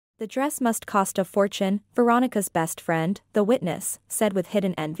The dress must cost a fortune, Veronica's best friend, the witness, said with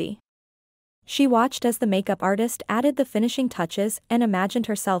hidden envy. She watched as the makeup artist added the finishing touches and imagined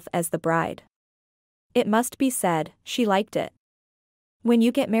herself as the bride. It must be said, she liked it. When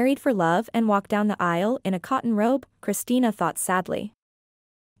you get married for love and walk down the aisle in a cotton robe, Christina thought sadly.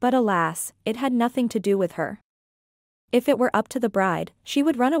 But alas, it had nothing to do with her. If it were up to the bride, she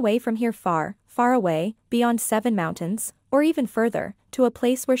would run away from here far, far away, beyond 7 mountains, or even further, to a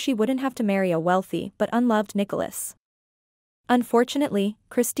place where she wouldn't have to marry a wealthy but unloved Nicholas. Unfortunately,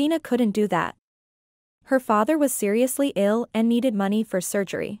 Christina couldn't do that. Her father was seriously ill and needed money for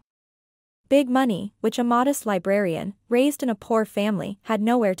surgery. Big money, which a modest librarian, raised in a poor family, had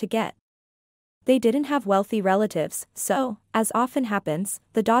nowhere to get. They didn't have wealthy relatives, so, as often happens,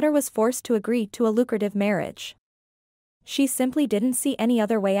 the daughter was forced to agree to a lucrative marriage. She simply didn't see any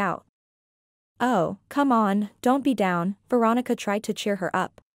other way out. "Oh, come on, don't be down," Veronica tried to cheer her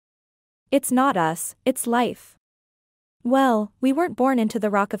up. "It's not us, it's life. Well, we weren't born into the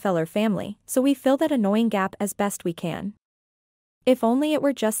Rockefeller family, so we fill that annoying gap as best we can." "If only it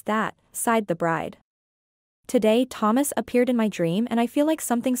were just that," sighed the bride. "Today Thomas appeared in my dream and I feel like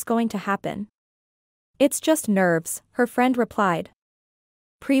something's going to happen." "It's just nerves," her friend replied.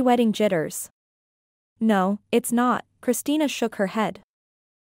 "Pre-wedding jitters." "No, it's not," Christina shook her head.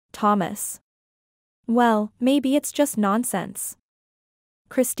 "Thomas. Well, maybe it's just nonsense."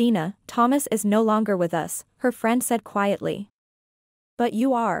 "Christina, Thomas is no longer with us," her friend said quietly. "But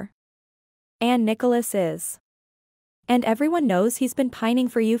you are. And Nicholas is. And everyone knows he's been pining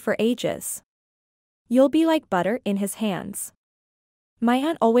for you for ages. You'll be like butter in his hands. My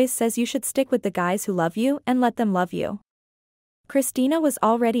aunt always says you should stick with the guys who love you and let them love you." Christina was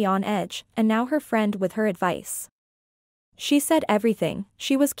already on edge, and now her friend with her advice. She said everything,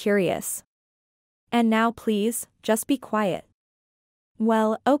 she was curious. "And now please, just be quiet."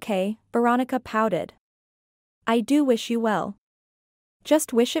 "Well, okay," Veronica pouted. "I do wish you well.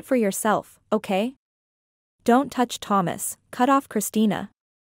 Just wish it for yourself, okay? Don't touch Thomas," cut off Christina.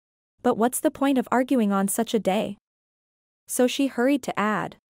 "But what's the point of arguing on such a day?" So she hurried to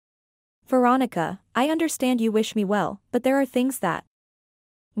add. "Veronica, I understand you wish me well, but there are things that—"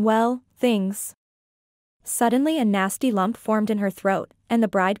 "Well, things." Suddenly a nasty lump formed in her throat, and the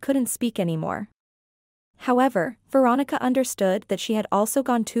bride couldn't speak anymore. However, Veronica understood that she had also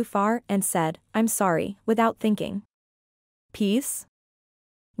gone too far and said, "I'm sorry," without thinking. "Peace?"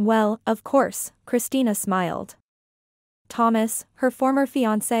 "Well, of course," Christina smiled. "Thomas, her former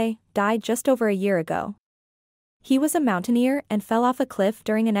fiancé, died just over a year ago. He was a mountaineer and fell off a cliff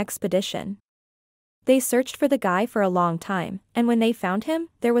during an expedition. They searched for the guy for a long time, and when they found him,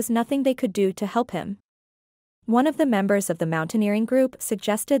 there was nothing they could do to help him. One of the members of the mountaineering group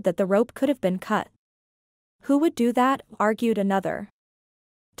suggested that the rope could have been cut. Who would do that, argued another.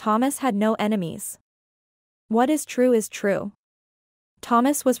 Thomas had no enemies. What is true is true.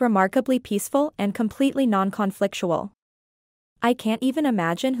 Thomas was remarkably peaceful and completely non-conflictual. I can't even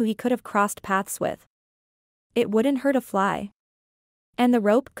imagine who he could have crossed paths with. It wouldn't hurt a fly. And the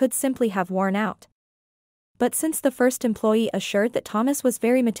rope could simply have worn out." But since the first employee assured that Thomas was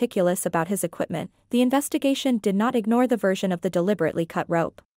very meticulous about his equipment, the investigation did not ignore the version of the deliberately cut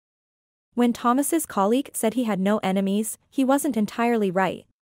rope. When Thomas's colleague said he had no enemies, he wasn't entirely right.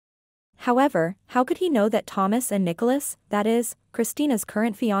 However, how could he know that Thomas and Nicholas, that is, Christina's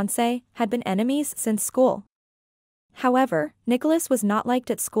current fiancé, had been enemies since school? However, Nicholas was not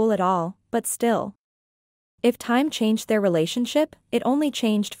liked at school at all, but still. If time changed their relationship, it only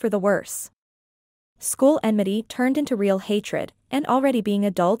changed for the worse. School enmity turned into real hatred, and already being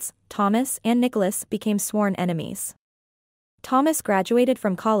adults, Thomas and Nicholas became sworn enemies. Thomas graduated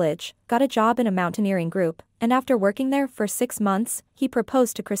from college, got a job in a mountaineering group, and after working there for 6 months, he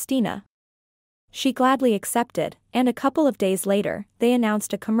proposed to Christina. She gladly accepted, and a couple of days later, they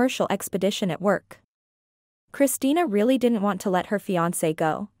announced a commercial expedition at work. Christina really didn't want to let her fiancé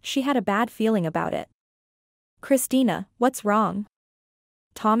go, she had a bad feeling about it. "Christina, what's wrong?"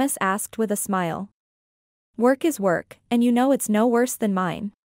 Thomas asked with a smile. "Work is work, and you know it's no worse than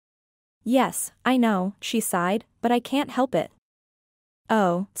mine." "Yes, I know," she sighed, "but I can't help it."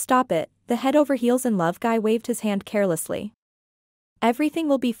 "Oh, stop it," the head over heels in love guy waved his hand carelessly. "Everything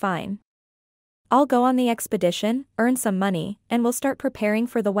will be fine. I'll go on the expedition, earn some money, and we'll start preparing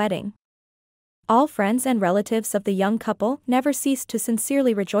for the wedding." All friends and relatives of the young couple never ceased to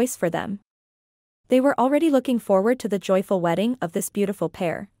sincerely rejoice for them. They were already looking forward to the joyful wedding of this beautiful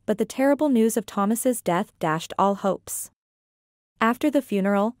pair, but the terrible news of Thomas's death dashed all hopes. After the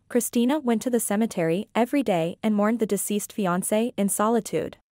funeral, Christina went to the cemetery every day and mourned the deceased fiancé in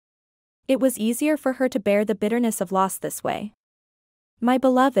solitude. It was easier for her to bear the bitterness of loss this way. My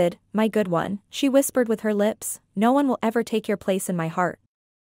beloved, my good one, she whispered with her lips, no one will ever take your place in my heart.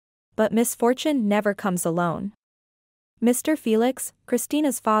 But misfortune never comes alone. Mr. Felix,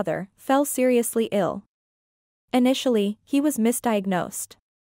 Christina's father, fell seriously ill. Initially, he was misdiagnosed.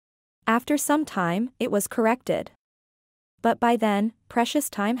 After some time, it was corrected. But by then,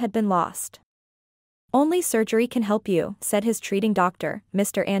 precious time had been lost. Only surgery can help you, said his treating doctor,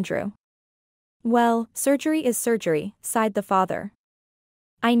 Mr. Andrew. Well, surgery is surgery, sighed the father.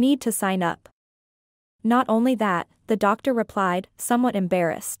 I need to sign up. Not only that, the doctor replied, somewhat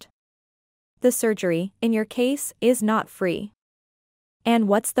embarrassed. The surgery, in your case, is not free. And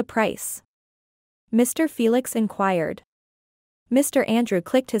what's the price? Mr. Felix inquired. Mr. Andrew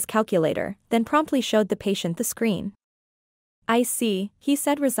clicked his calculator, then promptly showed the patient the screen. I see, he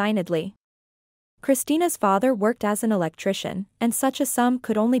said resignedly. Christina's father worked as an electrician, and such a sum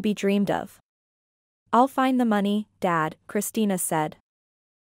could only be dreamed of. I'll find the money, Dad, Christina said.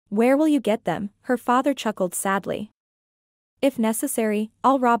 Where will you get them? Her father chuckled sadly. If necessary,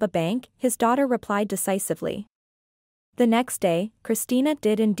 I'll rob a bank, his daughter replied decisively. The next day, Christina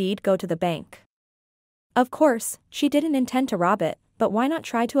did indeed go to the bank. Of course, she didn't intend to rob it, but why not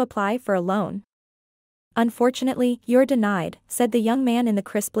try to apply for a loan? Unfortunately, you're denied, said the young man in the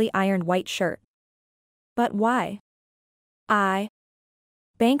crisply ironed white shirt. But why?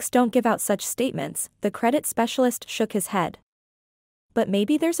 Banks don't give out such statements, the credit specialist shook his head. But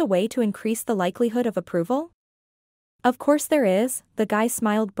maybe there's a way to increase the likelihood of approval? Of course there is, the guy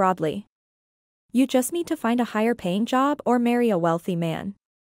smiled broadly. You just need to find a higher paying job or marry a wealthy man.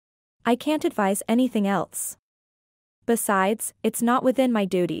 I can't advise anything else. Besides, it's not within my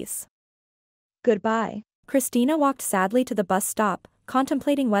duties. Goodbye. Christina walked sadly to the bus stop,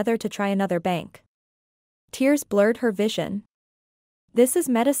 contemplating whether to try another bank. Tears blurred her vision. This is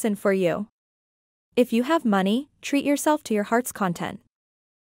medicine for you. If you have money, treat yourself to your heart's content.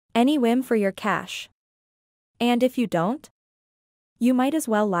 Any whim for your cash. And if you don't? You might as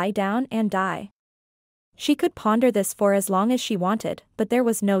well lie down and die. She could ponder this for as long as she wanted, but there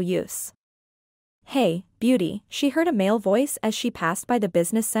was no use. Hey, beauty, she heard a male voice as she passed by the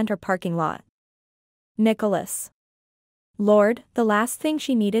business center parking lot. Nicholas. Lord, the last thing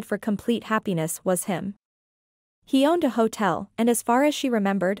she needed for complete happiness was him. He owned a hotel, and as far as she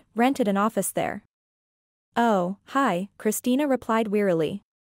remembered, rented an office there. Oh, hi, Christina replied wearily.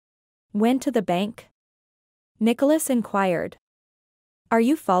 Went to the bank? Nicholas inquired. Are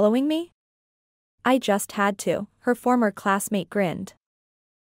you following me? I just had to, her former classmate grinned.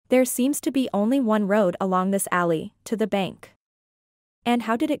 There seems to be only one road along this alley, to the bank. And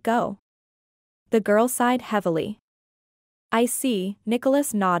how did it go? The girl sighed heavily. I see,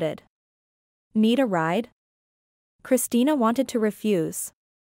 Nicholas nodded. Need a ride? Christina wanted to refuse.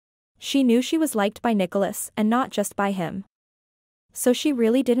 She knew she was liked by Nicholas and not just by him. So she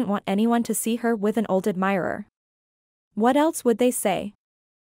really didn't want anyone to see her with an old admirer. What else would they say?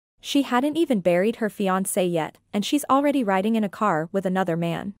 She hadn't even buried her fiancé yet, and she's already riding in a car with another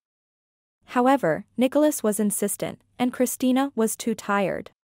man. However, Nicholas was insistent, and Christina was too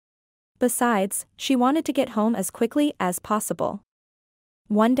tired. Besides, she wanted to get home as quickly as possible.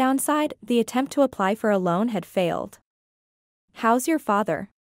 One downside, the attempt to apply for a loan had failed. How's your father?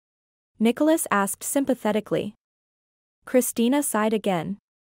 Nicholas asked sympathetically. Christina sighed again.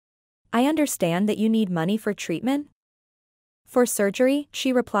 I understand that you need money for treatment? For surgery,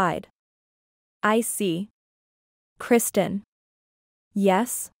 she replied. I see. Kristen.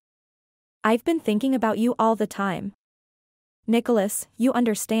 Yes? I've been thinking about you all the time. Nicholas, you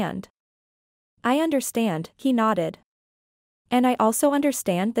understand. I understand, he nodded. And I also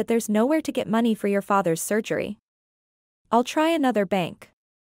understand that there's nowhere to get money for your father's surgery. I'll try another bank.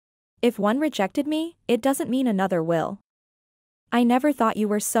 If one rejected me, it doesn't mean another will. I never thought you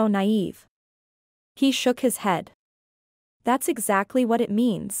were so naive. He shook his head. That's exactly what it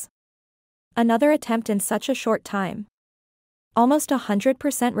means. Another attempt in such a short time. Almost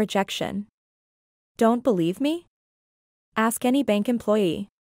 100% rejection. Don't believe me? Ask any bank employee.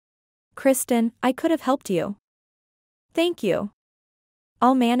 Kristen, I could have helped you. Thank you.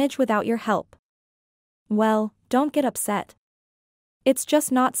 I'll manage without your help. Well, don't get upset. It's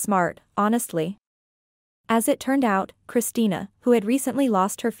just not smart, honestly. As it turned out, Christina, who had recently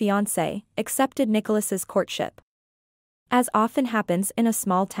lost her fiancé, accepted Nicholas's courtship. As often happens in a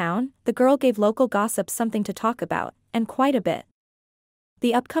small town, the girl gave local gossip something to talk about, and quite a bit.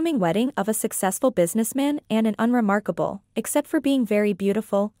 The upcoming wedding of a successful businessman and an unremarkable, except for being very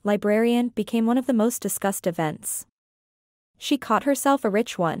beautiful, librarian became one of the most discussed events. She caught herself a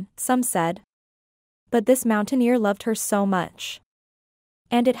rich one, some said. But this mountaineer loved her so much.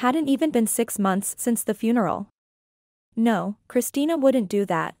 And it hadn't even been 6 months since the funeral. No, Christina wouldn't do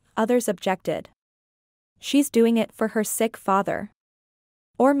that, others objected. She's doing it for her sick father.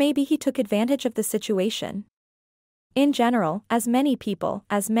 Or maybe he took advantage of the situation. In general, as many people,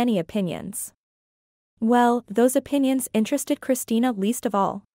 as many opinions. Well, those opinions interested Christina least of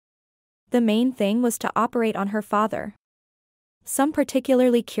all. The main thing was to operate on her father. Some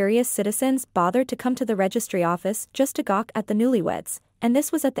particularly curious citizens bothered to come to the registry office just to gawk at the newlyweds, and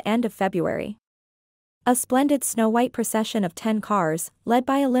this was at the end of February. A splendid snow-white procession of 10 cars, led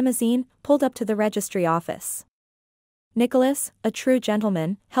by a limousine, pulled up to the registry office. Nicholas, a true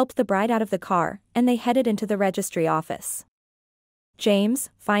gentleman, helped the bride out of the car, and they headed into the registry office. James,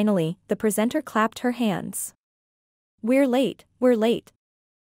 finally, the presenter clapped her hands. We're late, we're late.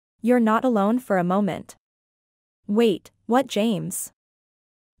 You're not alone for a moment. Wait, what, James?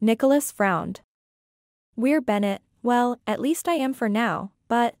 Nicholas frowned. We're Bennett, well, at least I am for now,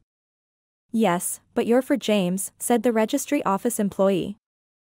 but... Yes, but you're for James, said the registry office employee.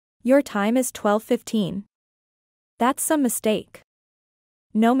 Your time is 12:15. That's some mistake.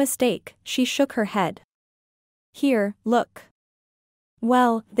 No mistake, she shook her head. Here, look.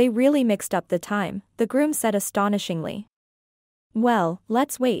 Well, they really mixed up the time, the groom said astonishingly. Well,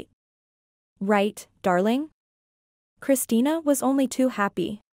 let's wait. Right, darling? Christina was only too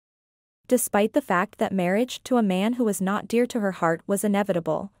happy. Despite the fact that marriage to a man who was not dear to her heart was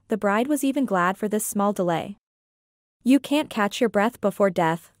inevitable, the bride was even glad for this small delay. You can't catch your breath before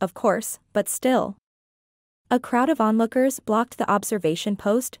death, of course, but still. A crowd of onlookers blocked the observation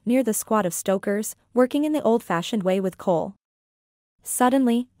post near the squad of stokers, working in the old-fashioned way with coal.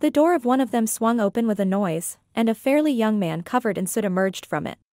 Suddenly, the door of one of them swung open with a noise, and a fairly young man covered in soot emerged from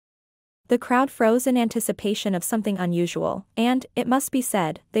it. The crowd froze in anticipation of something unusual, and, it must be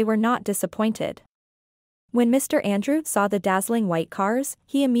said, they were not disappointed. When Mr. Andrew saw the dazzling white cars,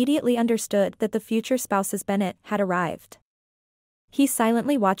 he immediately understood that the future spouses Bennett had arrived. He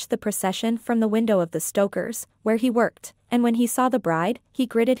silently watched the procession from the window of the stokers, where he worked, and when he saw the bride, he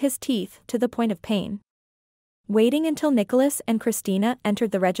gritted his teeth to the point of pain. Waiting until Nicholas and Christina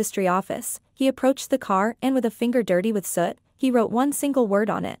entered the registry office, he approached the car and with a finger dirty with soot, he wrote one single word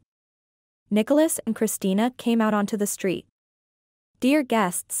on it. Nicholas and Christina came out onto the street. Dear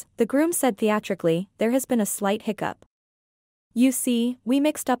guests, the groom said theatrically, there has been a slight hiccup. You see, we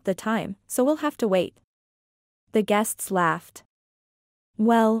mixed up the time, so we'll have to wait. The guests laughed.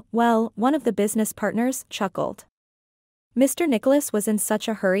 Well, one of the business partners chuckled. Mr. Nicholas was in such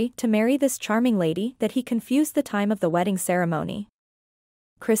a hurry to marry this charming lady that he confused the time of the wedding ceremony.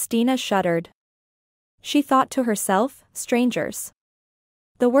 Christina shuddered. She thought to herself, strangers.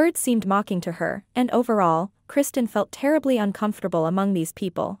 The word seemed mocking to her, and overall, Kristen felt terribly uncomfortable among these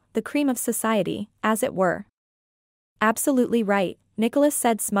people, the cream of society, as it were. Absolutely right, Nicholas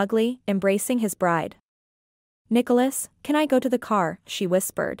said smugly, embracing his bride. Nicholas, can I go to the car, she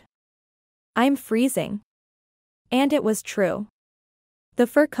whispered. I'm freezing. And it was true. The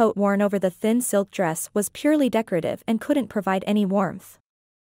fur coat worn over the thin silk dress was purely decorative and couldn't provide any warmth.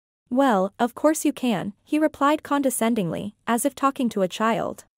 Well, of course you can, he replied condescendingly, as if talking to a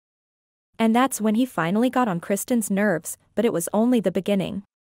child. And that's when he finally got on Kristen's nerves, but it was only the beginning.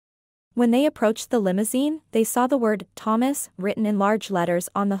 When they approached the limousine, they saw the word Thomas written in large letters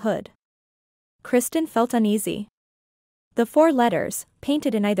on the hood. Kristen felt uneasy. The 4 letters,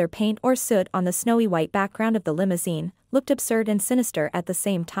 painted in either paint or soot on the snowy white background of the limousine, looked absurd and sinister at the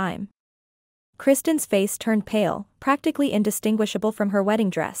same time. Kristen's face turned pale, practically indistinguishable from her wedding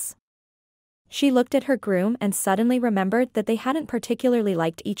dress. She looked at her groom and suddenly remembered that they hadn't particularly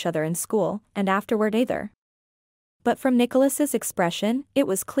liked each other in school, and afterward either. But from Nicholas's expression, it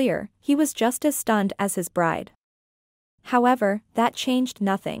was clear, he was just as stunned as his bride. However, that changed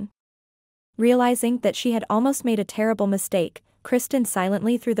nothing. Realizing that she had almost made a terrible mistake, Kristen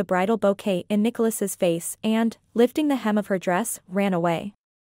silently threw the bridal bouquet in Nicholas's face and, lifting the hem of her dress, ran away.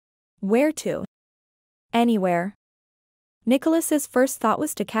 Where to? Anywhere. Nicholas's first thought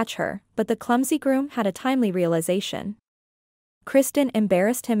was to catch her, but the clumsy groom had a timely realization. Kristen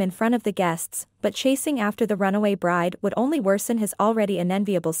embarrassed him in front of the guests, but chasing after the runaway bride would only worsen his already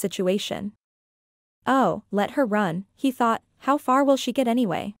unenviable situation. Oh, let her run, he thought, how far will she get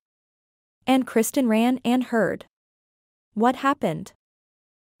anyway? And Kristen ran and heard. What happened?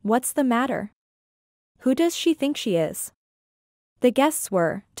 What's the matter? Who does she think she is? The guests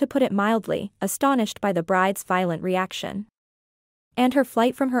were, to put it mildly, astonished by the bride's violent reaction. And her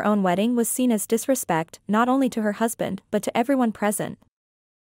flight from her own wedding was seen as disrespect not only to her husband but to everyone present.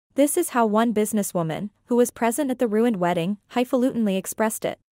 This is how one businesswoman, who was present at the ruined wedding, highfalutinly expressed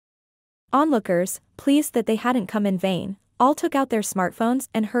it. Onlookers, pleased that they hadn't come in vain, all took out their smartphones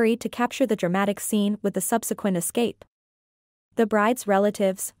and hurried to capture the dramatic scene with the subsequent escape. The bride's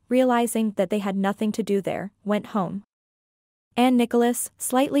relatives, realizing that they had nothing to do there, went home. And Nicholas,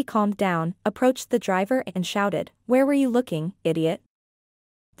 slightly calmed down, approached the driver and shouted, "Where were you looking, idiot?"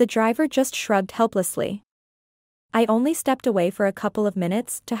 The driver just shrugged helplessly. "I only stepped away for a couple of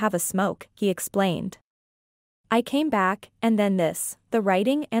minutes to have a smoke," he explained. "I came back, and then this, the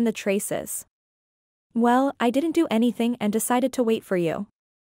writing and the traces. Well, I didn't do anything and decided to wait for you."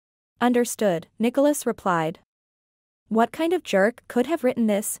 "Understood," Nicholas replied. What kind of jerk could have written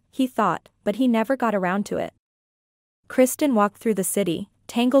this, he thought, but he never got around to it. Kristen walked through the city,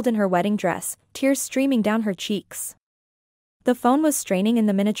 tangled in her wedding dress, tears streaming down her cheeks. The phone was straining in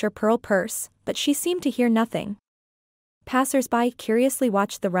the miniature pearl purse, but she seemed to hear nothing. Passers-by curiously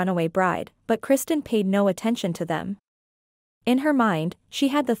watched the runaway bride, but Kristen paid no attention to them. In her mind, she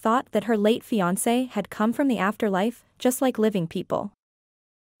had the thought that her late fiancé had come from the afterlife, just like living people.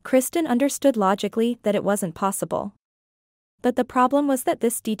 Kristen understood logically that it wasn't possible. But the problem was that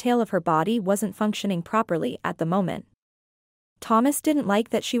this detail of her body wasn't functioning properly at the moment. Thomas didn't like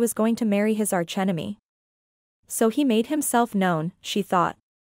that she was going to marry his archenemy. So he made himself known, she thought.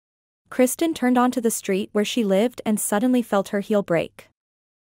 Kristen turned onto the street where she lived and suddenly felt her heel break.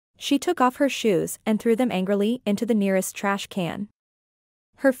 She took off her shoes and threw them angrily into the nearest trash can.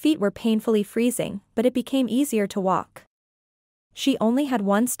 Her feet were painfully freezing, but it became easier to walk. She only had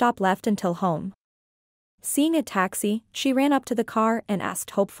one stop left until home. Seeing a taxi, she ran up to the car and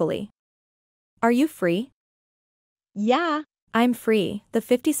asked hopefully, "Are you free?" "Yeah." "I'm free," the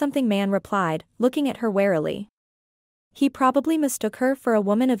 50-something man replied, looking at her warily. He probably mistook her for a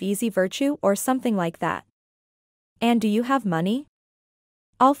woman of easy virtue or something like that. "And do you have money?"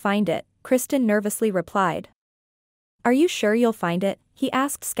 "I'll find it," Kristen nervously replied. "Are you sure you'll find it?" he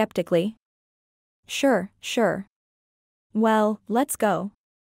asked skeptically. Sure. "Well, let's go."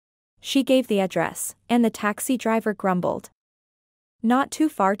 She gave the address, and the taxi driver grumbled. "Not too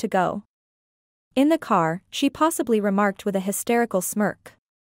far to go." In the car, she possibly remarked with a hysterical smirk,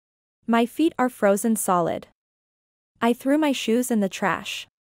 "My feet are frozen solid. I threw my shoes in the trash."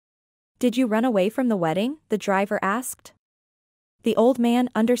 "Did you run away from the wedding?" the driver asked. The old man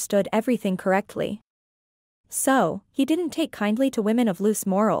understood everything correctly. So, he didn't take kindly to women of loose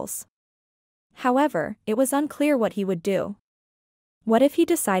morals. However, it was unclear what he would do. What if he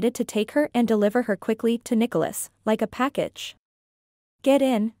decided to take her and deliver her quickly to Nicholas, like a package? "Get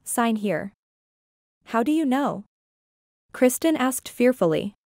in, sign here." "How do you know?" Kristen asked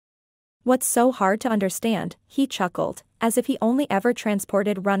fearfully. "What's so hard to understand?" he chuckled, as if he only ever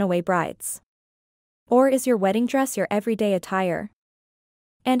transported runaway brides. "Or is your wedding dress your everyday attire?"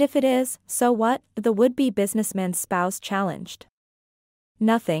 "And if it is, so what?" the would-be businessman's spouse challenged.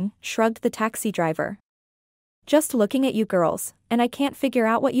 "Nothing," shrugged the taxi driver. "Just looking at you girls, and I can't figure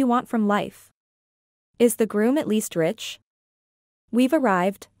out what you want from life. Is the groom at least rich?" "We've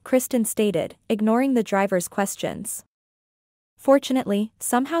arrived," Kristen stated, ignoring the driver's questions. Fortunately,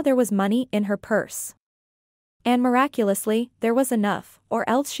 somehow there was money in her purse. And miraculously, there was enough, or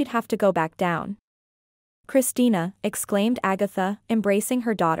else she'd have to go back down. "Christina," exclaimed Agatha, embracing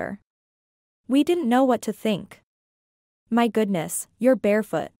her daughter. "We didn't know what to think. My goodness, you're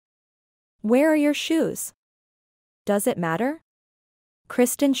barefoot. Where are your shoes?" "Does it matter?"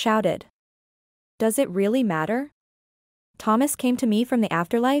 Kristen shouted. "Does it really matter? Thomas came to me from the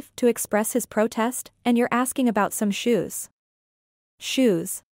afterlife to express his protest, and you're asking about some shoes."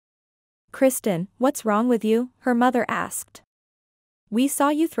 "Shoes? Kristen, what's wrong with you?" her mother asked. "We saw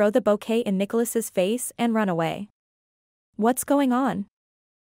you throw the bouquet in Nicholas's face and run away. What's going on?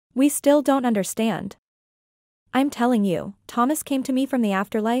 We still don't understand." "I'm telling you, Thomas came to me from the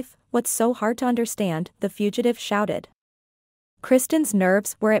afterlife. What's so hard to understand?" the fugitive shouted. Kristen's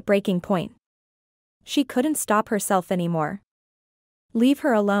nerves were at breaking point. She couldn't stop herself anymore. "Leave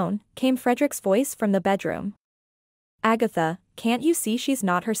her alone," came Frederick's voice from the bedroom. "Agatha, can't you see she's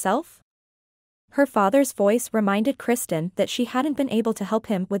not herself?" Her father's voice reminded Kristen that she hadn't been able to help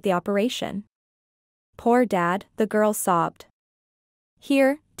him with the operation. "Poor Dad," the girl sobbed.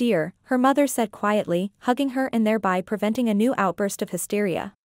 "Here, dear," her mother said quietly, hugging her and thereby preventing a new outburst of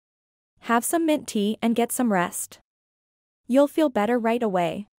hysteria. "Have some mint tea and get some rest. You'll feel better right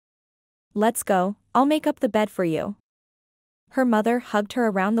away. Let's go, I'll make up the bed for you." Her mother hugged her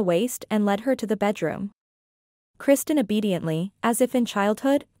around the waist and led her to the bedroom. Kristen obediently, as if in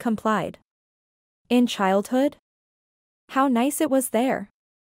childhood, complied. In childhood? How nice it was there.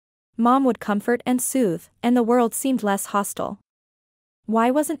 Mom would comfort and soothe, and the world seemed less hostile. Why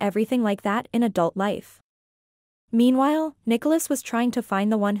wasn't everything like that in adult life? Meanwhile, Nicholas was trying to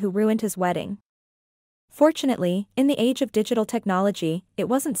find the one who ruined his wedding. Fortunately, in the age of digital technology, it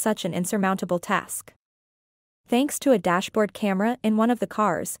wasn't such an insurmountable task. Thanks to a dashboard camera in one of the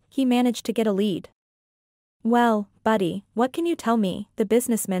cars, he managed to get a lead. "Well, buddy, what can you tell me?" the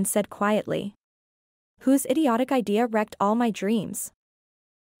businessman said quietly. "Whose idiotic idea wrecked all my dreams?"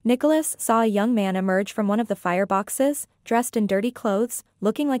 Nicholas saw a young man emerge from one of the fireboxes, dressed in dirty clothes,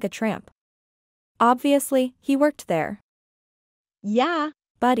 looking like a tramp. Obviously, he worked there. Yeah.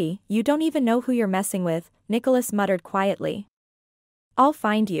 "Buddy, you don't even know who you're messing with," Nicholas muttered quietly. "I'll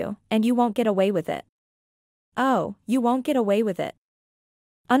find you, and you won't get away with it." "Oh, you won't get away with it."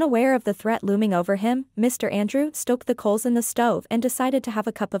 Unaware of the threat looming over him, Mr. Andrew stoked the coals in the stove and decided to have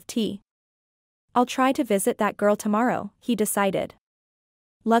a cup of tea. "I'll try to visit that girl tomorrow," he decided.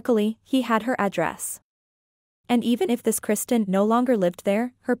 Luckily, he had her address. And even if this Kristen no longer lived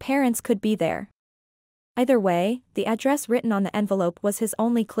there, her parents could be there. Either way, the address written on the envelope was his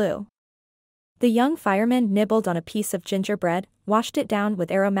only clue. The young fireman nibbled on a piece of gingerbread, washed it down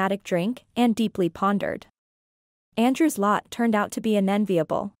with aromatic drink, and deeply pondered. Andrew's lot turned out to be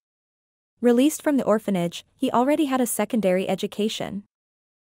unenviable. Released from the orphanage, he already had a secondary education.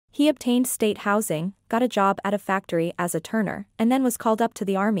 He obtained state housing, got a job at a factory as a turner, and then was called up to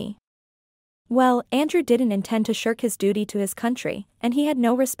the army. Well, Andrew didn't intend to shirk his duty to his country, and he had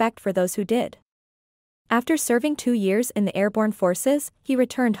no respect for those who did. After serving 2 years in the airborne forces, he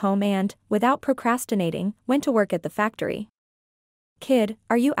returned home and, without procrastinating, went to work at the factory. "Kid,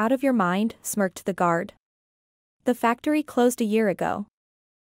 are you out of your mind?" smirked the guard. "The factory closed a year ago.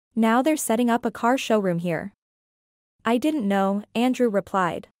 Now they're setting up a car showroom here." "I didn't know," Andrew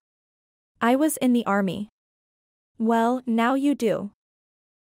replied. "I was in the army." "Well, now you do."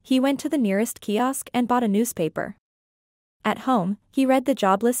 He went to the nearest kiosk and bought a newspaper. At home, he read the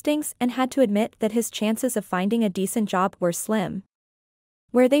job listings and had to admit that his chances of finding a decent job were slim.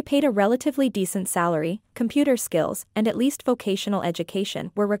 Where they paid a relatively decent salary, computer skills and at least vocational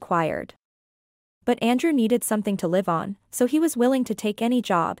education were required. But Andrew needed something to live on, so he was willing to take any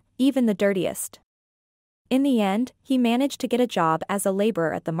job, even the dirtiest. In the end, he managed to get a job as a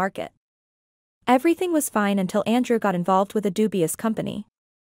laborer at the market. Everything was fine until Andrew got involved with a dubious company.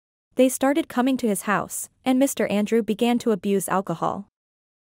 They started coming to his house, and Mr. Andrew began to abuse alcohol.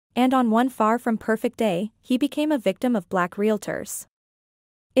 And on one far from perfect day, he became a victim of black realtors.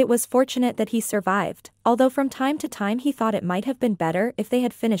 It was fortunate that he survived, although from time to time he thought it might have been better if they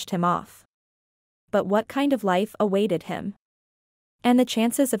had finished him off. But what kind of life awaited him? And the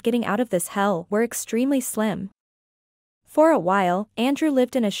chances of getting out of this hell were extremely slim. For a while, Andrew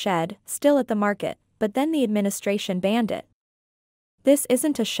lived in a shed, still at the market, but then the administration banned it. "This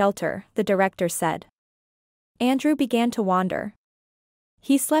isn't a shelter," the director said. Andrew began to wander.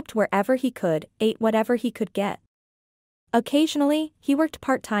 He slept wherever he could, ate whatever he could get. Occasionally, he worked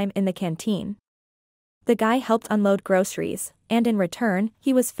part-time in the canteen. The guy helped unload groceries, and in return,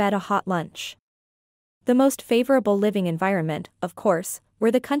 he was fed a hot lunch. The most favorable living environment, of course, were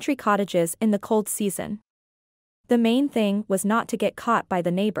the country cottages in the cold season. The main thing was not to get caught by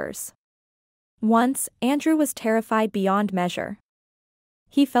the neighbors. Once, Andrew was terrified beyond measure.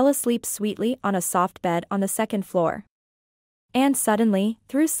 He fell asleep sweetly on a soft bed on the second floor. And suddenly,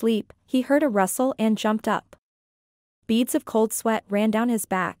 through sleep, he heard a rustle and jumped up. Beads of cold sweat ran down his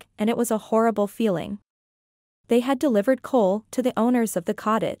back, and it was a horrible feeling. They had delivered coal to the owners of the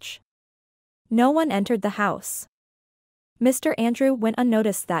cottage. No one entered the house. Mr. Andrew went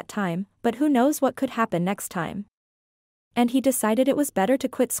unnoticed that time, but who knows what could happen next time. And he decided it was better to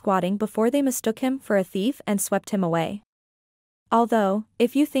quit squatting before they mistook him for a thief and swept him away. Although,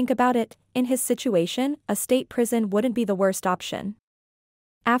 if you think about it, in his situation, a state prison wouldn't be the worst option.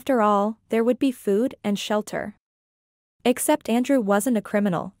 After all, there would be food and shelter. Except Andrew wasn't a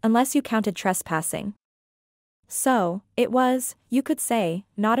criminal, unless you counted trespassing. So, it was, you could say,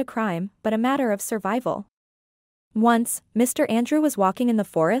 not a crime, but a matter of survival. Once, Mr. Andrew was walking in the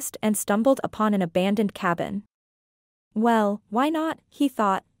forest and stumbled upon an abandoned cabin. Well, why not, he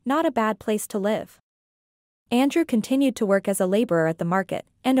thought, not a bad place to live. Andrew continued to work as a laborer at the market,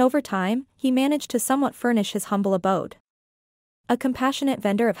 and over time, he managed to somewhat furnish his humble abode. A compassionate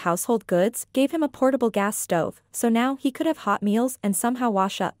vendor of household goods gave him a portable gas stove, so now he could have hot meals and somehow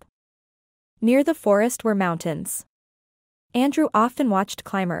wash up. Near the forest were mountains. Andrew often watched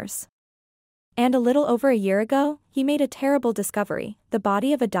climbers. And a little over a year ago, he made a terrible discovery, the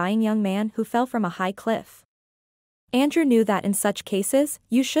body of a dying young man who fell from a high cliff. Andrew knew that in such cases,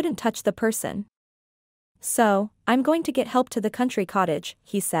 you shouldn't touch the person. "So, I'm going to get help to the country cottage,"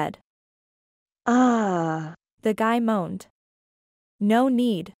 he said. Ah. The guy moaned. "No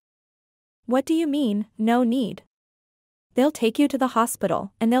need." "What do you mean, no need?" "They'll take you to the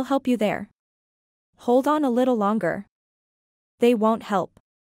hospital, and they'll help you there." "Hold on a little longer." "They won't help.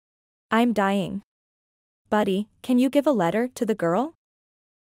 I'm dying." Buddy, can you give a letter to the girl?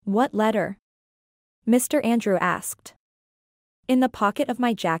 What letter? Mr. Andrew asked. In the pocket of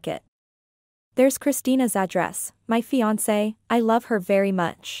my jacket. There's Christina's address, my fiancé, I love her very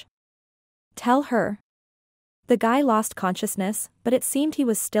much. Tell her. The guy lost consciousness, but it seemed he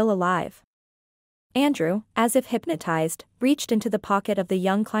was still alive. Andrew, as if hypnotized, reached into the pocket of the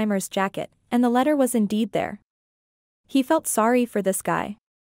young climber's jacket, and the letter was indeed there. He felt sorry for this guy.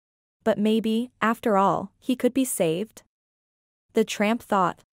 But maybe, after all, he could be saved? The tramp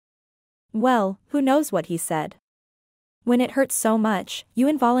thought. Well, who knows what he said. When it hurts so much, you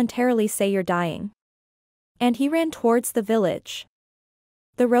involuntarily say you're dying. And he ran towards the village.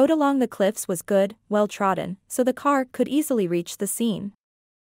 The road along the cliffs was good, well trodden, so the car could easily reach the scene.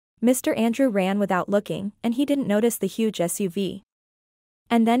 Mr. Andrew ran without looking, and he didn't notice the huge SUV.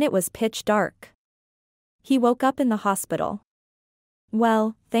 And then it was pitch dark. He woke up in the hospital.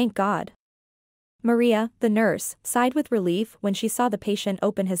 Well, thank God. Maria, the nurse, sighed with relief when she saw the patient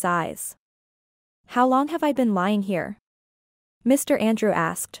open his eyes. How long have I been lying here? Mr. Andrew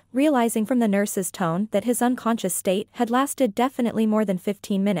asked, realizing from the nurse's tone that his unconscious state had lasted definitely more than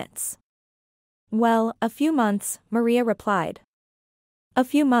 15 minutes. Well, a few months, Maria replied. A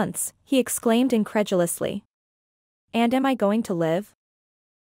few months, he exclaimed incredulously. And am I going to live?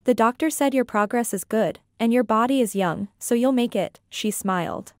 The doctor said your progress is good, and your body is young, so you'll make it, she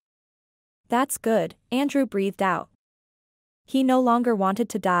smiled. That's good, Andrew breathed out. He no longer wanted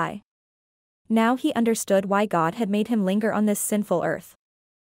to die. Now he understood why God had made him linger on this sinful earth.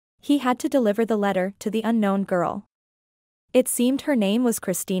 He had to deliver the letter to the unknown girl. It seemed her name was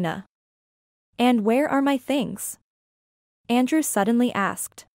Christina. And where are my things? Andrew suddenly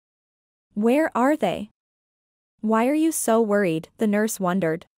asked. Where are they? Why are you so worried? The nurse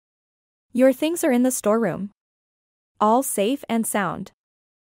wondered. Your things are in the storeroom. All safe and sound.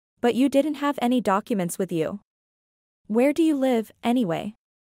 But you didn't have any documents with you. Where do you live, anyway?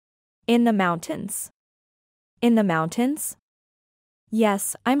 In the mountains. In the mountains?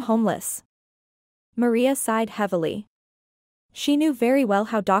 Yes, I'm homeless. Maria sighed heavily. She knew very well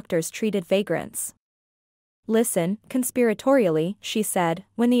how doctors treated vagrants. Listen, conspiratorially, she said,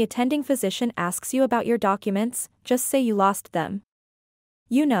 when the attending physician asks you about your documents, just say you lost them.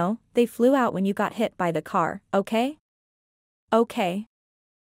 You know, they flew out when you got hit by the car, okay? Okay.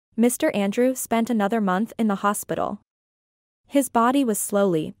 Mr. Andrew spent another month in the hospital. His body was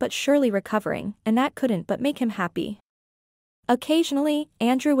slowly but surely recovering, and that couldn't but make him happy. Occasionally,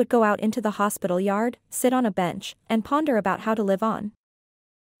 Andrew would go out into the hospital yard, sit on a bench, and ponder about how to live on.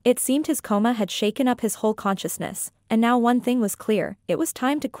 It seemed his coma had shaken up his whole consciousness, and now one thing was clear, it was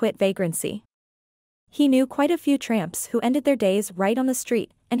time to quit vagrancy. He knew quite a few tramps who ended their days right on the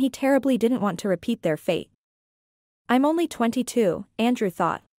street, and he terribly didn't want to repeat their fate. I'm only 22, Andrew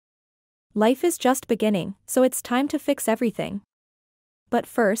thought. Life is just beginning, so it's time to fix everything. But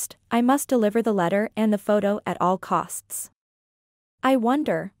first, I must deliver the letter and the photo at all costs. I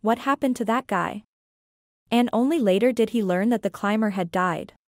wonder, what happened to that guy? And only later did he learn that the climber had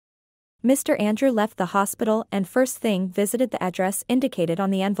died. Mr. Andrew left the hospital and first thing visited the address indicated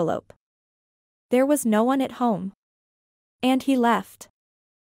on the envelope. There was no one at home. And he left.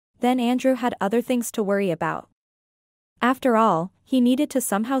 Then Andrew had other things to worry about. After all, he needed to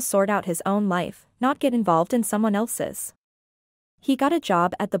somehow sort out his own life, not get involved in someone else's. He got a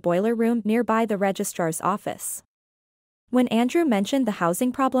job at the boiler room nearby the registrar's office. When Andrew mentioned the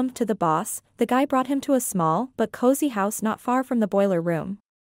housing problem to the boss, the guy brought him to a small but cozy house not far from the boiler room.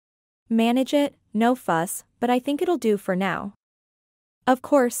 Manage it, no fuss, but I think it'll do for now. Of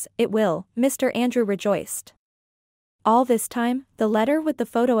course, it will, Mr. Andrew rejoiced. All this time, the letter with the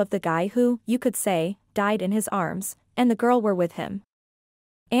photo of the guy who, you could say, died in his arms, and the girl were with him.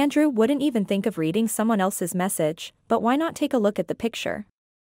 Andrew wouldn't even think of reading someone else's message, but why not take a look at the picture?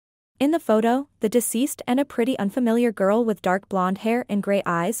 In the photo, the deceased and a pretty unfamiliar girl with dark blonde hair and gray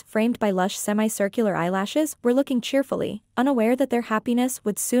eyes framed by lush semicircular eyelashes were looking cheerfully, unaware that their happiness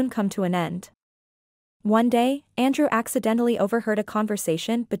would soon come to an end. One day, Andrew accidentally overheard a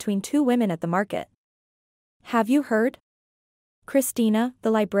conversation between two women at the market. Have you heard? Christina,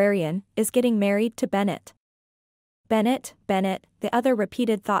 the librarian, is getting married to Bennett. Bennett, the other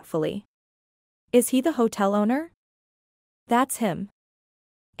repeated thoughtfully. Is he the hotel owner? That's him.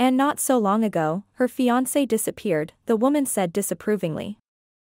 And not so long ago, her fiancé disappeared, the woman said disapprovingly.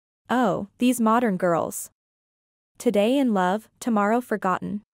 Oh, these modern girls. Today in love, tomorrow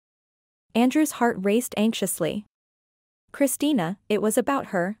forgotten. Andrew's heart raced anxiously. Christina, it was about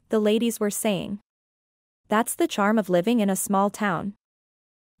her, the ladies were saying. That's the charm of living in a small town.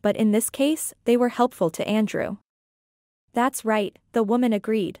 But in this case, they were helpful to Andrew. That's right, the woman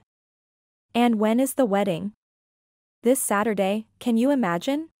agreed. And when is the wedding? This Saturday, can you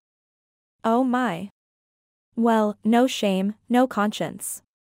imagine? Oh my. Well, no shame, no conscience.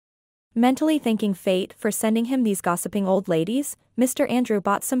 Mentally thanking fate for sending him these gossiping old ladies, Mr. Andrew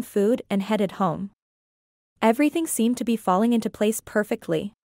bought some food and headed home. Everything seemed to be falling into place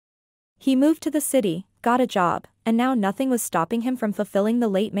perfectly. He moved to the city, got a job, and now nothing was stopping him from fulfilling the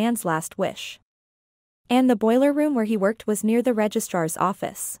late man's last wish. And the boiler room where he worked was near the registrar's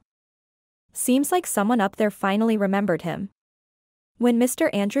office. Seems like someone up there finally remembered him. When Mr.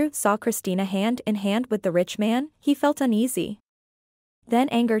 Andrew saw Christina hand in hand with the rich man, he felt uneasy. Then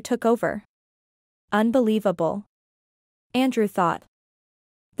anger took over. Unbelievable. Andrew thought.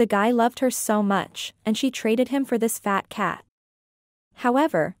 The guy loved her so much, and she traded him for this fat cat.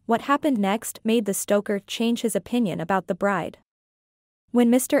 However, what happened next made the stoker change his opinion about the bride. When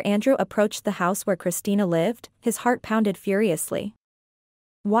Mr. Andrew approached the house where Christina lived, his heart pounded furiously.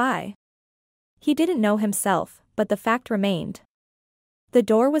 Why? He didn't know himself, but the fact remained. The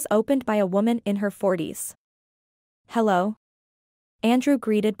door was opened by a woman in her 40s. Hello? Andrew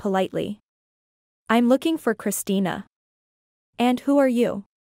greeted politely. I'm looking for Christina. And who are you?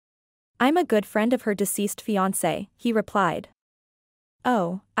 I'm a good friend of her deceased fiancé, he replied.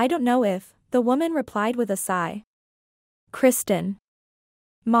 Oh, I don't know if, the woman replied with a sigh. Kristen.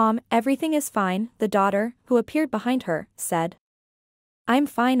 Mom, everything is fine, the daughter, who appeared behind her, said. I'm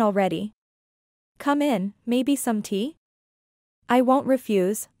fine already. Come in, maybe some tea? I won't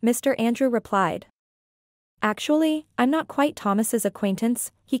refuse, Mr. Andrew replied. Actually, I'm not quite Thomas's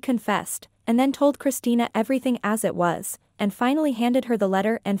acquaintance, he confessed, and then told Christina everything as it was, and finally handed her the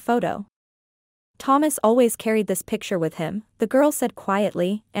letter and photo. Thomas always carried this picture with him, the girl said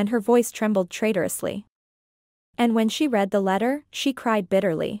quietly, and her voice trembled traitorously. And when she read the letter, she cried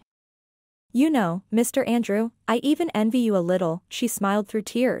bitterly. You know, Mr. Andrew, I even envy you a little, she smiled through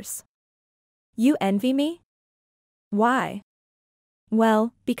tears. You envy me? Why?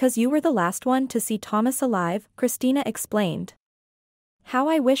 Well, because you were the last one to see Thomas alive, Christina explained. How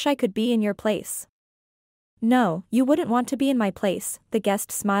I wish I could be in your place. No, you wouldn't want to be in my place, the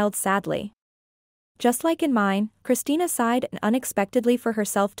guest smiled sadly. Just like in mine, Christina sighed and unexpectedly for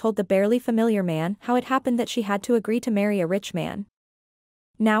herself told the barely familiar man how it happened that she had to agree to marry a rich man.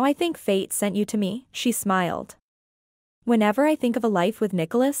 Now I think fate sent you to me, she smiled. Whenever I think of a life with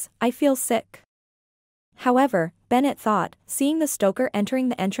Nicholas, I feel sick. However, Bennett thought, seeing the stoker entering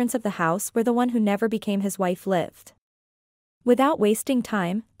the entrance of the house where the one who never became his wife lived. Without wasting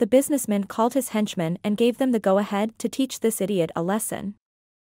time, the businessman called his henchmen and gave them the go-ahead to teach this idiot a lesson.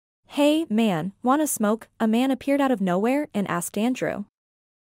 Hey, man, wanna smoke? A man appeared out of nowhere and asked Andrew.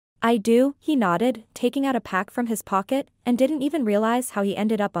 I do, he nodded, taking out a pack from his pocket, and didn't even realize how he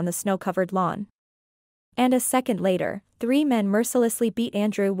ended up on the snow-covered lawn. And a second later, 3 men mercilessly beat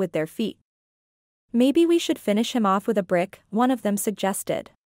Andrew with their feet. Maybe we should finish him off with a brick, one of them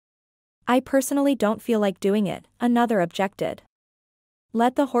suggested. I personally don't feel like doing it, another objected.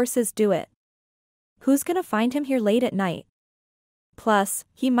 Let the horses do it. Who's gonna find him here late at night? Plus,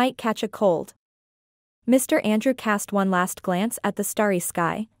 he might catch a cold. Mr. Andrew cast one last glance at the starry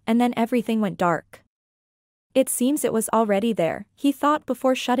sky, and then everything went dark. It seems it was already there, he thought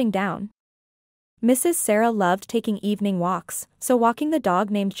before shutting down. Mrs. Sarah loved taking evening walks, so walking the dog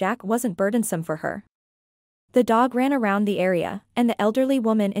named Jack wasn't burdensome for her. The dog ran around the area, and the elderly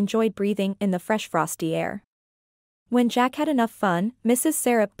woman enjoyed breathing in the fresh frosty air. When Jack had enough fun, Mrs.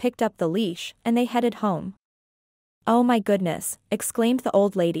 Sarah picked up the leash, and they headed home. Oh my goodness, exclaimed the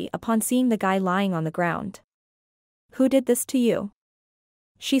old lady upon seeing the guy lying on the ground. Who did this to you?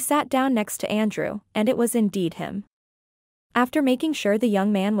 She sat down next to Andrew, and it was indeed him. After making sure the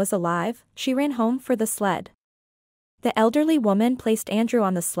young man was alive, she ran home for the sled. The elderly woman placed Andrew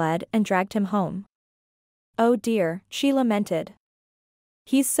on the sled and dragged him home. Oh dear, she lamented.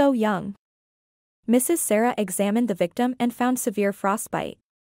 He's so young. Mrs. Sarah examined the victim and found severe frostbite.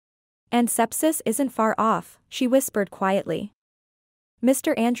 And sepsis isn't far off, she whispered quietly.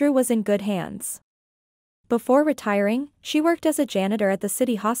 Mr. Andrew was in good hands. Before retiring, she worked as a janitor at the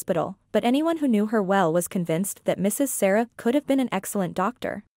city hospital, but anyone who knew her well was convinced that Mrs. Sarah could have been an excellent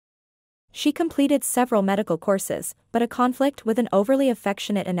doctor. She completed several medical courses, but a conflict with an overly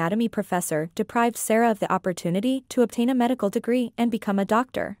affectionate anatomy professor deprived Sarah of the opportunity to obtain a medical degree and become a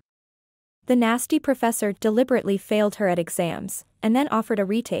doctor. The nasty professor deliberately failed her at exams, and then offered a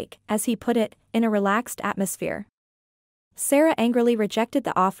retake, as he put it, in a relaxed atmosphere. Sarah angrily rejected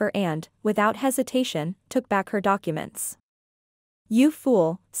the offer and, without hesitation, took back her documents. You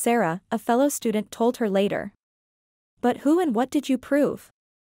fool, Sarah, a fellow student told her later. But who and what did you prove?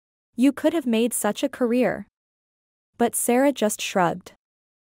 You could have made such a career. But Sarah just shrugged.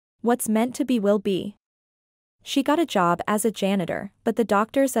 What's meant to be will be. She got a job as a janitor, but the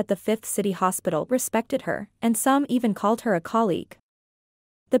doctors at the Fifth City Hospital respected her, and some even called her a colleague.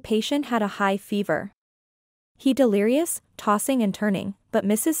 The patient had a high fever. He delirious, tossing and turning, but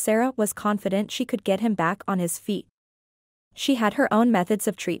Mrs. Sarah was confident she could get him back on his feet. She had her own methods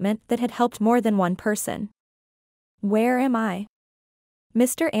of treatment that had helped more than one person. "Where am I?"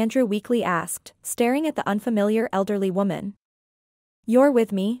 Mr. Andrew weakly asked, staring at the unfamiliar elderly woman. "You're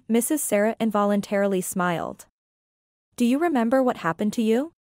with me," Mrs. Sarah involuntarily smiled. "Do you remember what happened to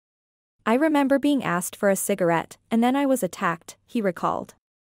you?" "I remember being asked for a cigarette, and then I was attacked," he recalled.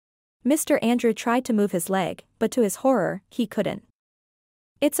 Mr. Andrew tried to move his leg, but to his horror, he couldn't.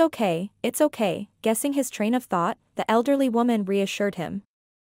 It's okay," guessing his train of thought, the elderly woman reassured him.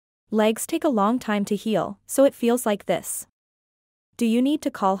 "Legs take a long time to heal, so it feels like this." "Do you need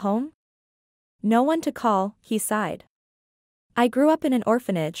to call home?" "No one to call," he sighed. "I grew up in an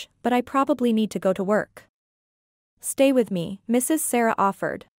orphanage, but I probably need to go to work." "Stay with me," Mrs. Sarah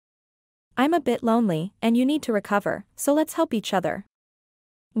offered. "I'm a bit lonely, and you need to recover, so let's help each other."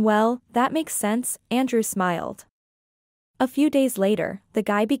 "Well, that makes sense," Andrew smiled. A few days later, the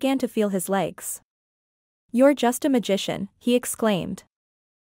guy began to feel his legs. "You're just a magician," he exclaimed.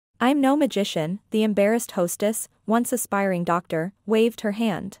 "I'm no magician," the embarrassed hostess, once aspiring doctor, waved her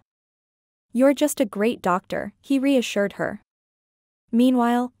hand. "You're just a great doctor," he reassured her.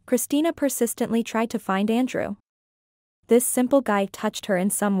 Meanwhile, Christina persistently tried to find Andrew. This simple guy touched her in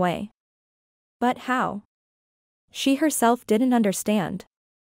some way. But how? She herself didn't understand.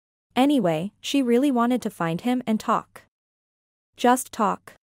 Anyway, she really wanted to find him and talk. Just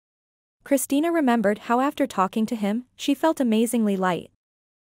talk. Christina remembered how after talking to him, she felt amazingly light.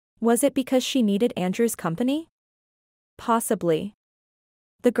 Was it because she needed Andrew's company? Possibly.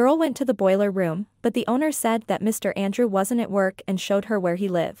 The girl went to the boiler room, but the owner said that Mr. Andrew wasn't at work and showed her where he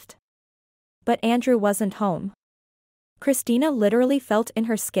lived. But Andrew wasn't home. Christina literally felt in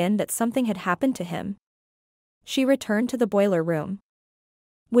her skin that something had happened to him. She returned to the boiler room.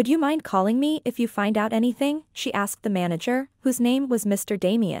 "Would you mind calling me if you find out anything?" she asked the manager, whose name was Mr.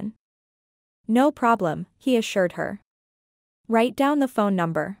 Damien. "No problem," he assured her. "Write down the phone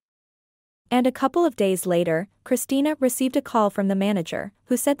number." And a couple of days later, Christina received a call from the manager,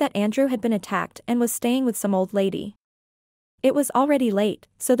 who said that Andrew had been attacked and was staying with some old lady. It was already late,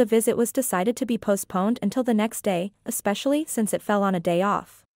 so the visit was decided to be postponed until the next day, especially since it fell on a day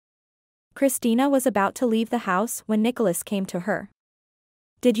off. Christina was about to leave the house when Nicholas came to her.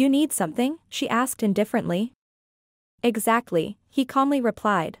 "Did you need something?" she asked indifferently. "Exactly," he calmly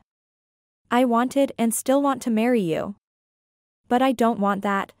replied. "I wanted and still want to marry you." "But I don't want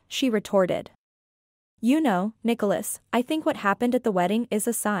that," she retorted. "You know, Nicholas, I think what happened at the wedding is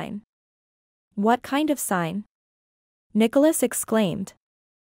a sign." "What kind of sign?" Nicholas exclaimed.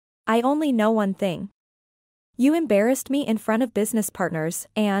 "I only know one thing. You embarrassed me in front of business partners,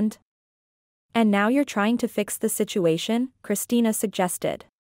 and now you're trying to fix the situation," Christina suggested.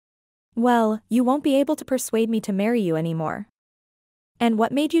 "Well, you won't be able to persuade me to marry you anymore." "And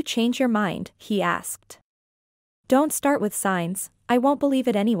what made you change your mind?" he asked. "Don't start with signs, I won't believe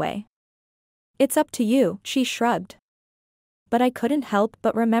it anyway." "It's up to you," she shrugged. "But I couldn't help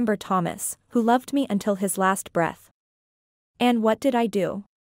but remember Thomas, who loved me until his last breath. And what did I do?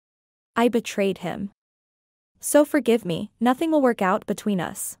 I betrayed him. So forgive me, nothing will work out between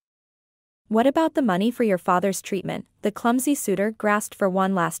us." "What about the money for your father's treatment?" The clumsy suitor grasped for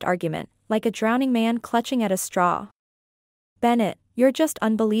one last argument, like a drowning man clutching at a straw. "Bennett, you're just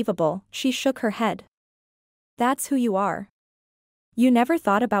unbelievable," she shook her head. "That's who you are. You never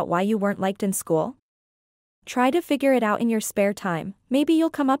thought about why you weren't liked in school? Try to figure it out in your spare time, maybe you'll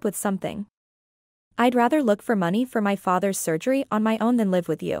come up with something. I'd rather look for money for my father's surgery on my own than live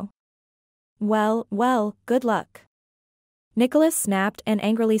with you." Well, good luck." Nicholas snapped and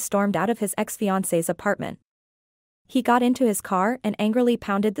angrily stormed out of his ex-fiancée's apartment. He got into his car and angrily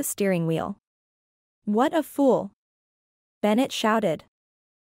pounded the steering wheel. "What a fool!" Bennett shouted.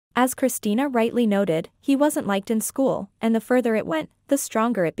 As Christina rightly noted, he wasn't liked in school, and the further it went, the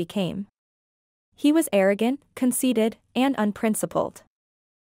stronger it became. He was arrogant, conceited, and unprincipled.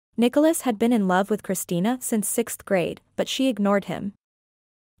 Nicholas had been in love with Christina since 6th grade, but she ignored him.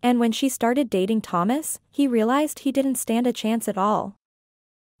 And when she started dating Thomas, he realized he didn't stand a chance at all.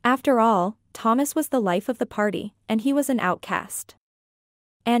 After all, Thomas was the life of the party, and he was an outcast.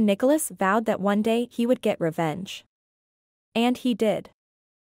 And Nicholas vowed that one day he would get revenge. And he did.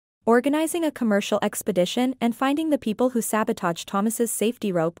 Organizing a commercial expedition and finding the people who sabotaged Thomas's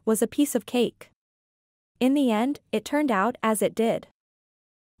safety rope was a piece of cake. In the end, it turned out as it did.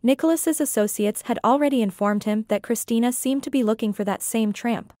 Nicholas's associates had already informed him that Christina seemed to be looking for that same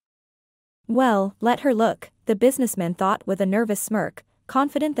tramp. Well, let her look, the businessman thought with a nervous smirk,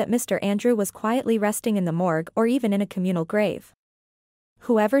 confident that Mr. Andrew was quietly resting in the morgue or even in a communal grave.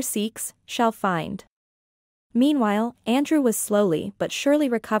 Whoever seeks, shall find. Meanwhile, Andrew was slowly but surely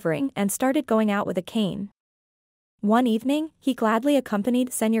recovering and started going out with a cane. One evening, he gladly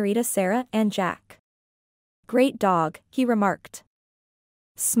accompanied Senorita Sarah and Jack. "Great dog," he remarked.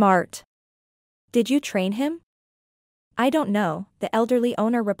 "Smart. Did you train him?" "I don't know," the elderly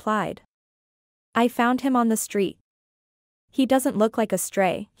owner replied. "I found him on the street." "He doesn't look like a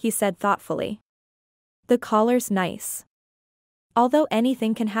stray," he said thoughtfully. "The collar's nice. Although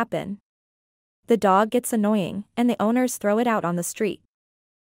anything can happen. The dog gets annoying, and the owners throw it out on the street.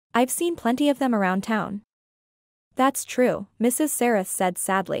 I've seen plenty of them around town." "That's true," Mrs. Sarah said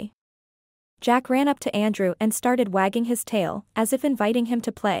sadly. Jack ran up to Andrew and started wagging his tail, as if inviting him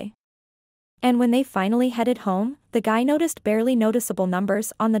to play. And when they finally headed home, the guy noticed barely noticeable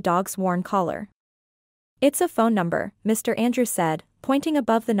numbers on the dog's worn collar. "It's a phone number," Mr. Andrew said, pointing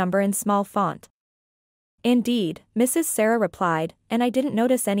above the number in small font. "Indeed," Mrs. Sarah replied, "and I didn't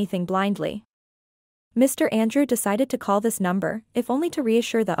notice anything blindly." Mr. Andrew decided to call this number, if only to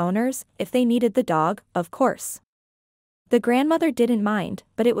reassure the owners, if they needed the dog, of course. The grandmother didn't mind,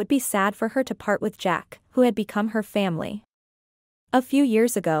 but it would be sad for her to part with Jack, who had become her family. A few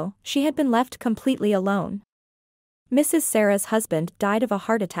years ago, she had been left completely alone. Mrs. Sarah's husband died of a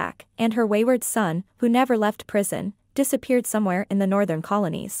heart attack, and her wayward son, who never left prison, disappeared somewhere in the northern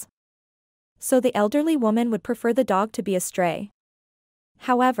colonies. So the elderly woman would prefer the dog to be a stray.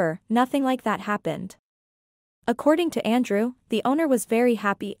 However, nothing like that happened. According to Andrew, the owner was very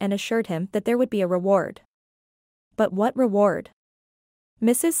happy and assured him that there would be a reward. But what reward?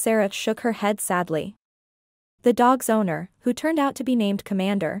 Mrs. Sarah shook her head sadly. The dog's owner, who turned out to be named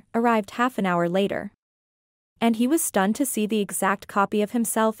Commander, arrived half an hour later. And he was stunned to see the exact copy of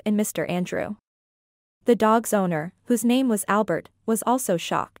himself in Mr. Andrew. The dog's owner, whose name was Albert, was also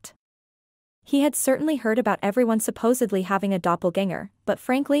shocked. He had certainly heard about everyone supposedly having a doppelganger, but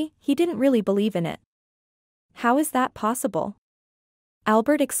frankly, he didn't really believe in it. "How is that possible?"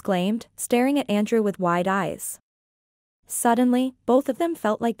 Albert exclaimed, staring at Andrew with wide eyes. Suddenly, both of them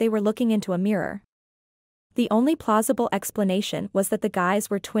felt like they were looking into a mirror. The only plausible explanation was that the guys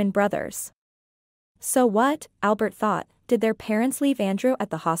were twin brothers. So what, Albert thought, did their parents leave Andrew at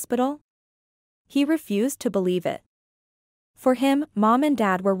the hospital? He refused to believe it. For him, mom and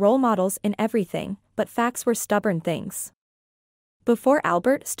dad were role models in everything, but facts were stubborn things. Before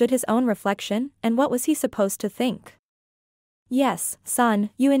Albert stood his own reflection, and what was he supposed to think? "Yes, son,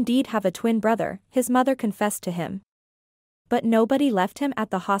 you indeed have a twin brother," his mother confessed to him. But nobody left him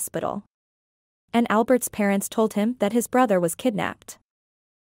at the hospital. And Albert's parents told him that his brother was kidnapped.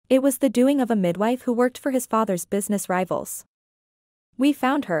 It was the doing of a midwife who worked for his father's business rivals. "We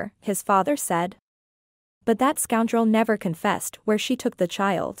found her," his father said. "But that scoundrel never confessed where she took the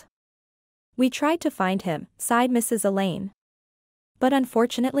child." "We tried to find him," sighed Mrs. Elaine. "But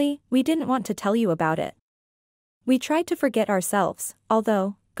unfortunately, we didn't want to tell you about it. We tried to forget ourselves,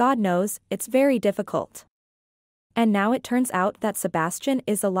 although, God knows, it's very difficult. And now it turns out that Sebastian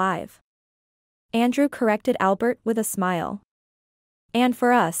is alive." Andrew corrected Albert with a smile. "And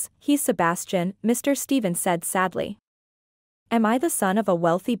for us, he's Sebastian," Mr. Stevens said sadly. "Am I the son of a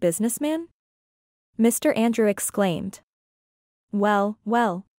wealthy businessman?" Mr. Andrew exclaimed. Well.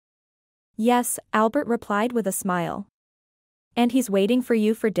 "Yes," Albert replied with a smile. "And he's waiting for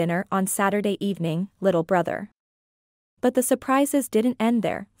you for dinner on Saturday evening, little brother." But the surprises didn't end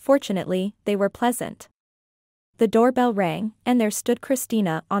there. Fortunately, they were pleasant. The doorbell rang, and there stood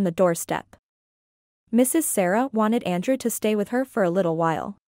Christina on the doorstep. Mrs. Sarah wanted Andrew to stay with her for a little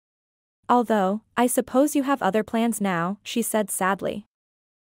while. "Although, I suppose you have other plans now," she said sadly.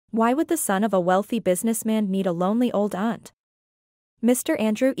 "Why would the son of a wealthy businessman need a lonely old aunt?" Mr.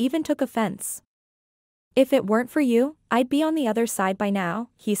 Andrew even took offense. "If it weren't for you, I'd be on the other side by now,"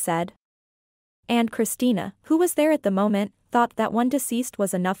 he said. And Christina, who was there at the moment, thought that one deceased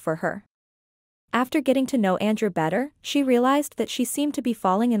was enough for her. After getting to know Andrew better, she realized that she seemed to be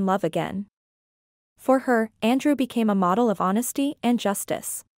falling in love again. For her, Andrew became a model of honesty and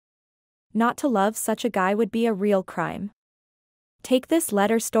justice. Not to love such a guy would be a real crime. Take this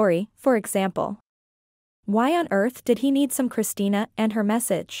letter story, for example. Why on earth did he need some Christina and her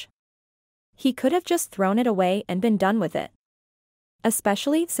message? He could have just thrown it away and been done with it.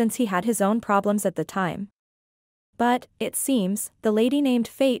 Especially since he had his own problems at the time. But, it seems, the lady named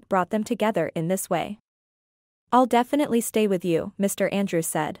Fate brought them together in this way. "I'll definitely stay with you," Mr. Andrew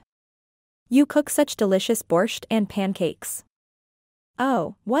said. "You cook such delicious borscht and pancakes."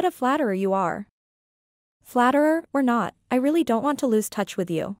 "Oh, what a flatterer you are." "Flatterer or not, I really don't want to lose touch with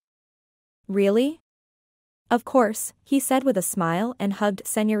you." Really? Of course, he said with a smile and hugged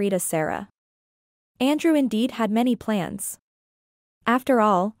Señorita Sarah. Andrew indeed had many plans. After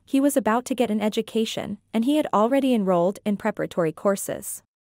all, he was about to get an education, and he had already enrolled in preparatory courses.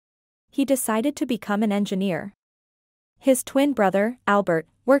 He decided to become an engineer. His twin brother, Albert,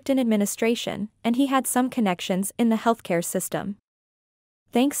 worked in administration, and he had some connections in the healthcare system.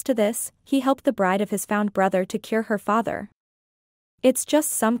 Thanks to this, he helped the bride of his found brother to cure her father. It's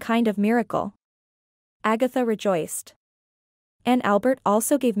just some kind of miracle. Agatha rejoiced. And Albert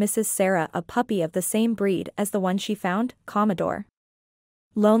also gave Mrs. Sarah a puppy of the same breed as the one she found, Commodore.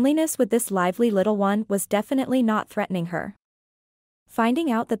 Loneliness with this lively little one was definitely not threatening her.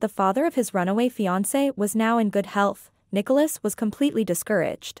 Finding out that the father of his runaway fiancé was now in good health, Nicholas was completely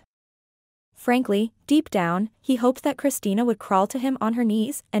discouraged. Frankly, deep down, he hoped that Christina would crawl to him on her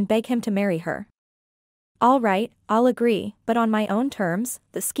knees and beg him to marry her. All right, I'll agree, but on my own terms,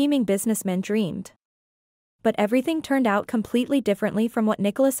 the scheming businessman dreamed. But everything turned out completely differently from what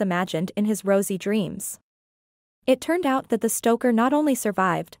Nicholas imagined in his rosy dreams. It turned out that the stoker not only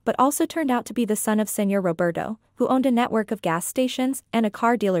survived but also turned out to be the son of Señor Roberto, who owned a network of gas stations and a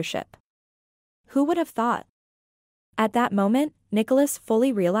car dealership. Who would have thought? At that moment, Nicholas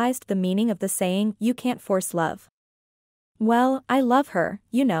fully realized the meaning of the saying, "You can't force love." "Well, I love her,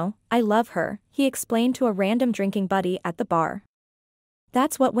 you know, I love her," he explained to a random drinking buddy at the bar.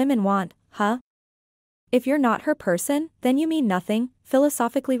 "That's what women want, huh? If you're not her person, then you mean nothing,"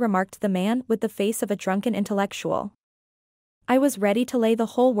 philosophically remarked the man with the face of a drunken intellectual. "I was ready to lay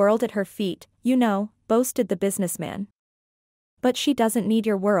the whole world at her feet, you know," boasted the businessman. "But she doesn't need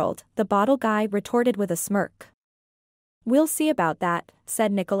your world," the bottle guy retorted with a smirk. "We'll see about that,"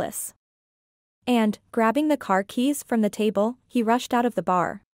 said Nicholas. And, grabbing the car keys from the table, he rushed out of the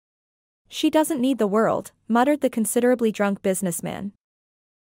bar. "She doesn't need the world," muttered the considerably drunk businessman.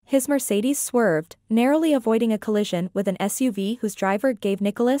 His Mercedes swerved, narrowly avoiding a collision with an SUV whose driver gave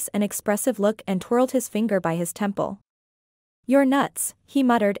Nicholas an expressive look and twirled his finger by his temple. "You're nuts," he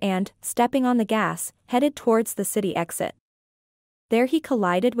muttered and, stepping on the gas, headed towards the city exit. There he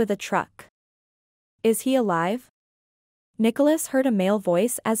collided with a truck. "Is he alive?" Nicholas heard a male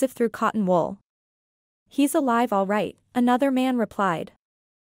voice as if through cotton wool. "He's alive all right," another man replied.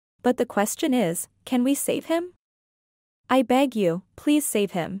 "But the question is, can we save him? I beg you, please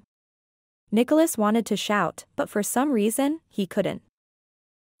save him." Nicholas wanted to shout, but for some reason, he couldn't.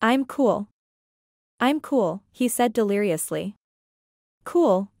 "I'm cool. I'm cool," he said deliriously.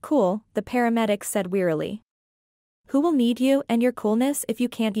 "Cool, cool," the paramedic said wearily. "Who will need you and your coolness if you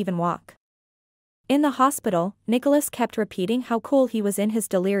can't even walk?" In the hospital, Nicholas kept repeating how cool he was in his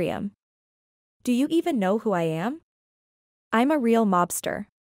delirium. "Do you even know who I am? I'm a real mobster.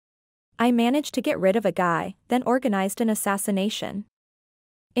 I managed to get rid of a guy, then organized an assassination.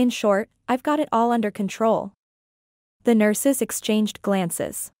 In short, I've got it all under control." The nurses exchanged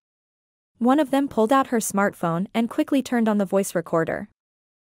glances. One of them pulled out her smartphone and quickly turned on the voice recorder.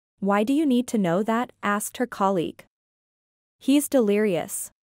 "Why do you need to know that?" asked her colleague. "He's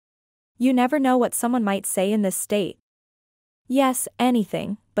delirious. You never know what someone might say in this state." "Yes,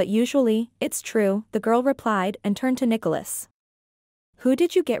 anything, but usually, it's true," the girl replied and turned to Nicholas. "Who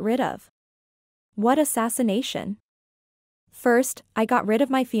did you get rid of? What assassination?" "First, I got rid of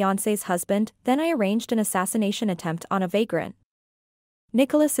my fiancé's husband, then I arranged an assassination attempt on a vagrant."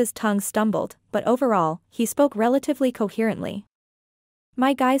 Nicholas's tongue stumbled, but overall, he spoke relatively coherently.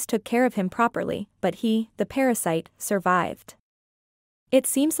 "My guys took care of him properly, but he, the parasite, survived." "It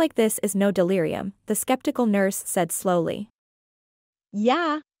seems like this is no delirium," the skeptical nurse said slowly.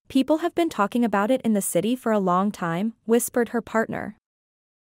 Yeah. "People have been talking about it in the city for a long time," whispered her partner.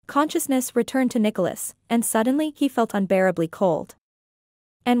 Consciousness returned to Nicholas, and suddenly he felt unbearably cold.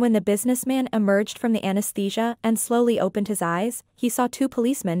 And when the businessman emerged from the anesthesia and slowly opened his eyes, he saw two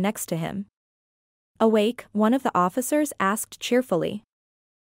policemen next to him. "Awake?" one of the officers asked cheerfully.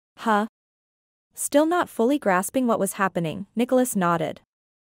 "Huh?" Still not fully grasping what was happening, Nicholas nodded.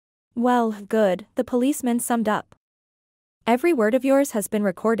 "Well, good," the policeman summed up. "Every word of yours has been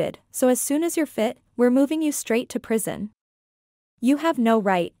recorded, so as soon as you're fit, we're moving you straight to prison." "You have no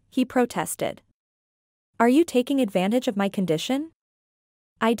right," he protested. "Are you taking advantage of my condition?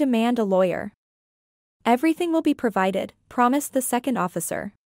 I demand a lawyer." "Everything will be provided," promised the second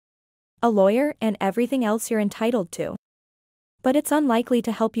officer. "A lawyer and everything else you're entitled to. But it's unlikely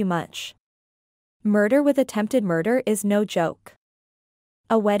to help you much. Murder with attempted murder is no joke.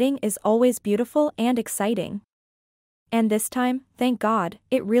 A wedding is always beautiful and exciting. And this time, thank God,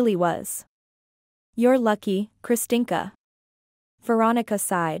 it really was." "You're lucky, Kristinka." Veronica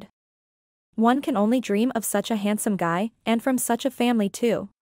sighed. "One can only dream of such a handsome guy, and from such a family too."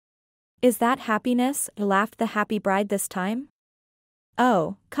 Is that happiness? Laughed the happy bride this time.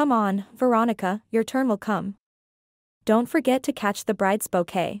 Oh, come on, Veronica, your turn will come. Don't forget to catch the bride's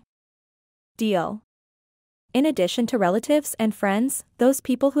bouquet. Deal. In addition to relatives and friends, those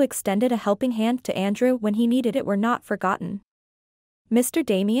people who extended a helping hand to Andrew when he needed it were not forgotten. Mr.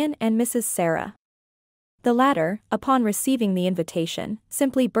 Damien and Mrs. Sarah. The latter, upon receiving the invitation,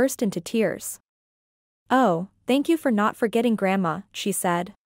 simply burst into tears. Oh, thank you for not forgetting Grandma, she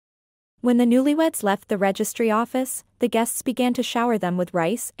said. When the newlyweds left the registry office, the guests began to shower them with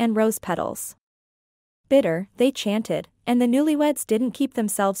rice and rose petals. Bitter, they chanted, and the newlyweds didn't keep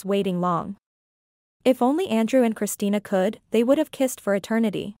themselves waiting long. If only Andrew and Christina could, they would have kissed for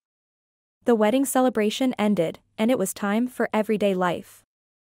eternity. The wedding celebration ended, and it was time for everyday life.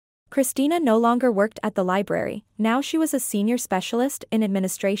 Christina no longer worked at the library, now she was a senior specialist in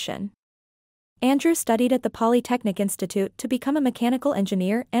administration. Andrew studied at the Polytechnic Institute to become a mechanical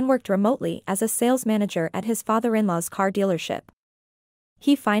engineer and worked remotely as a sales manager at his father-in-law's car dealership.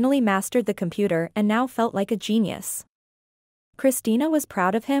 He finally mastered the computer and now felt like a genius. Christina was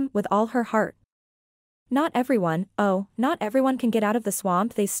proud of him with all her heart. Not everyone can get out of the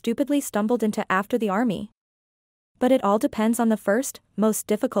swamp they stupidly stumbled into after the army. But it all depends on the first, most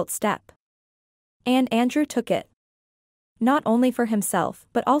difficult step. And Andrew took it. Not only for himself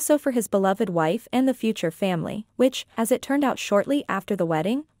but also for his beloved wife and the future family, which, as it turned out shortly after the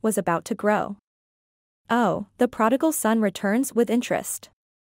wedding, was about to grow. Oh, the prodigal son returns with interest.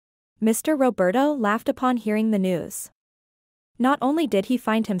 Mr. Roberto laughed upon hearing the news. Not only did he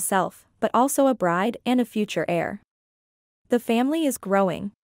find himself, but also a bride and a future heir. The family is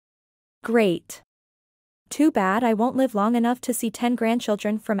growing. Great. Too bad I won't live long enough to see 10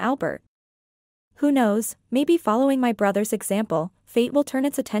 grandchildren from Albert. Who knows, maybe following my brother's example, fate will turn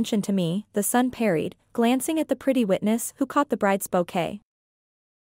its attention to me, the son parried, glancing at the pretty witness who caught the bride's bouquet.